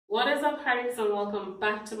What is up, Harris, and welcome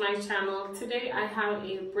back to my channel. Today I have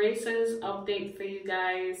a braces update for you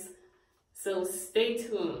guys, so stay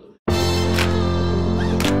tuned.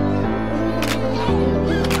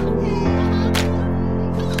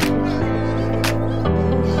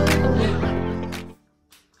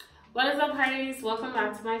 What is up, Harris? Welcome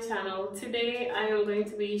back to my channel. Today I am going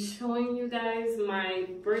to be showing you guys my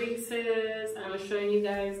braces. I'm showing you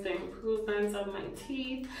guys the improvements of my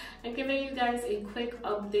teeth and giving you guys a quick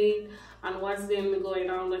update on what's been going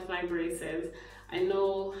on with my braces. I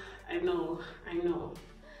know.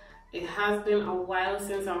 It has been a while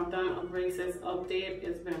since I've done a braces update.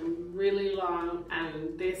 It's been really long,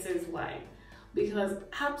 and this is why. Because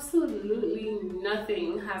absolutely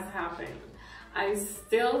nothing has happened. I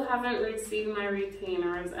still haven't received my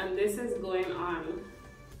retainers, and this is going on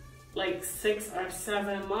like 6 or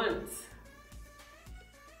 7 months.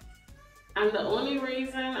 And the only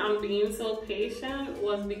reason I'm being so patient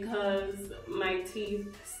was because my teeth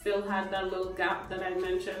still had that little gap that I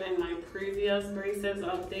mentioned in my previous braces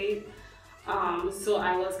update. So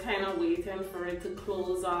I was kind of waiting for it to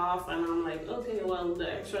close off, and I'm like, okay, well,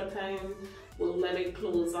 the extra time will let it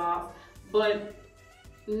close off. But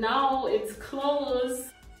now it's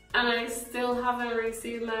closed and I still haven't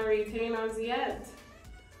received my retainers yet.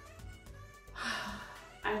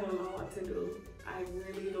 I don't know what to do. I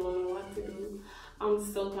really don't know what to do. I'm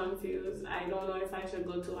so confused. I don't know if I should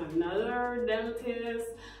go to another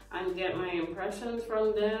dentist and get my impressions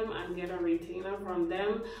from them and get a retainer from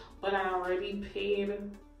them, but I already paid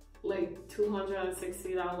like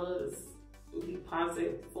 $260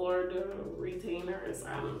 deposit for the retainers.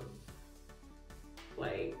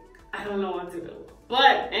 Like, I don't know what to do.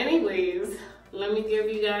 But anyways, let me give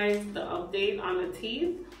you guys the update on the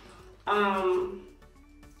teeth.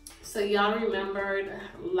 So y'all remembered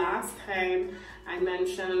last time I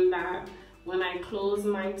mentioned that when I close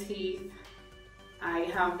my teeth, I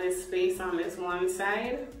have this space on this one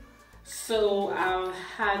side. So I've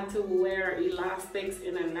had to wear elastics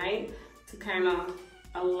in the night to kind of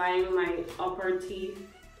align my upper teeth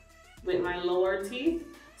with my lower teeth.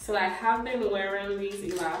 So I have been wearing these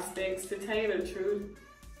elastics. To tell you the truth,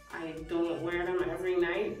 I don't wear them every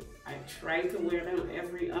night. I try to wear them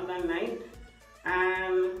every other night,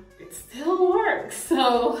 and it still works.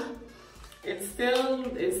 So it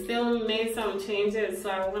still made some changes. So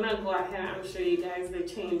I want to go ahead and show you guys the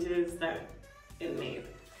changes that it made.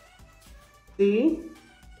 See,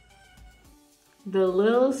 the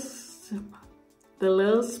little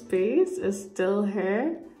space is still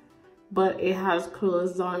here, but it has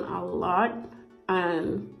closed on a lot,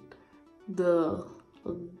 and the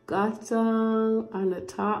gutter on the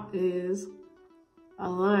top is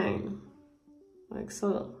aligned like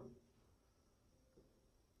so.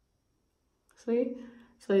 See?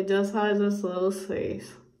 So it just has this little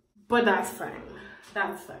space, but that's fine.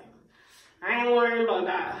 That's fine. I ain't worried about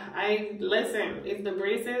that. Listen, if the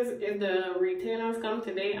retainers come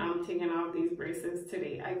today, I'm taking off these braces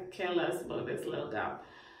today. I care less about this little gap.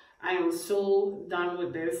 I am so done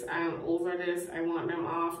with this. I am over this. I want them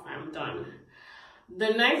off. I'm done. The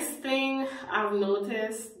next thing I've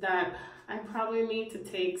noticed that I probably need to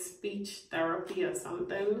take speech therapy or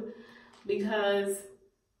something, because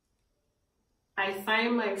I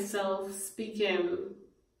find myself speaking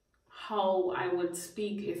how I would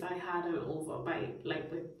speak if I had an overbite,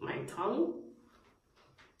 like with my tongue.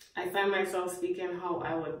 I find myself speaking how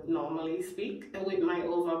I would normally speak with my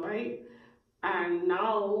overbite. And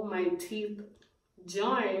now my teeth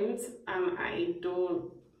joint, and I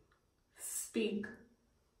don't speak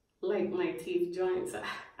like my teeth joints.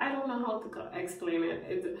 I don't know how to explain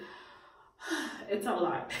it. It's a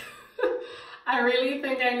lot. I really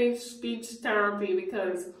think I need speech therapy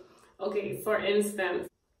because, okay, for instance,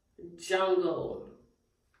 jungle,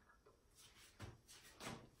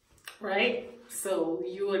 right? So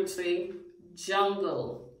you would say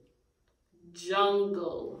jungle,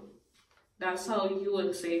 jungle. That's how you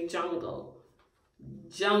would say jungle.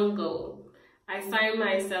 Jungle. I find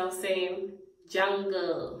myself saying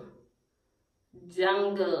jungle,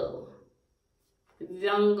 jungle,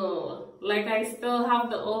 jungle. Like I still have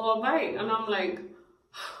the overbite, and I'm like,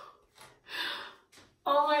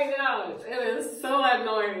 oh my gosh, it is so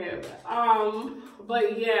annoying.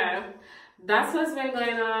 But yeah, that's what's been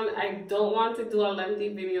going on. I don't want to do a lengthy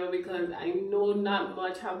video because I know not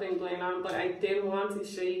much have been going on, but I did want to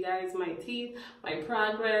show you guys my teeth, my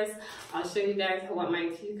progress. I'll show you guys what my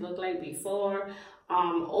teeth look like before,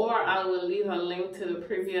 or I will leave a link to the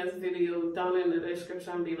previous video down in the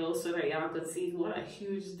description below so that y'all could see what a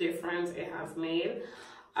huge difference it has made.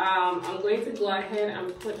 I'm going to go ahead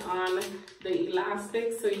and put on the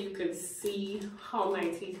elastics so you can see how my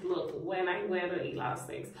teeth look when I wear the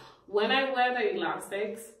elastics. When I wear the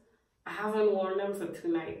elastics, I haven't worn them for 2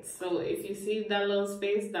 nights. So if you see that little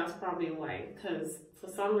space, that's probably why. Because for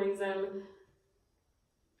some reason,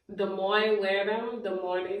 the more I wear them, the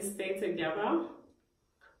more they stay together.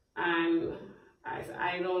 And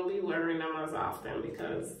I don't be wearing them as often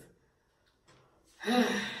because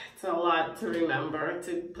it's a lot to remember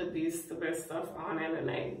to put these stupid stuff on in the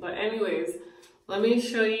night. But anyways, let me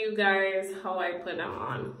show you guys how I put them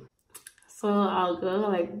on. So I'll go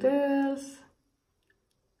like this,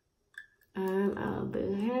 and I'll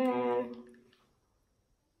do hair,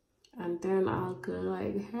 and then I'll go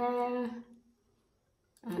like hair,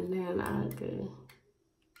 and then I'll do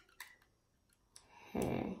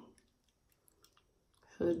hair.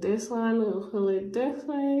 So this one will hold it this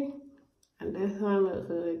way, and this one will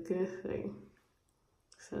hold it this way.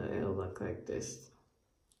 So it'll look like this.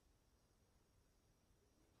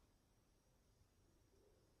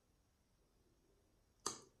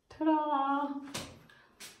 Ta-da!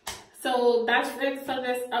 So that's it for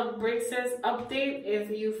this braces update.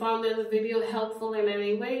 If you found this video helpful in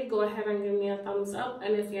any way, go ahead and give me a thumbs up.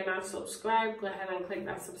 And if you're not subscribed, go ahead and click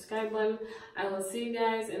that subscribe button. I will see you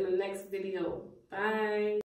guys in the next video. Bye.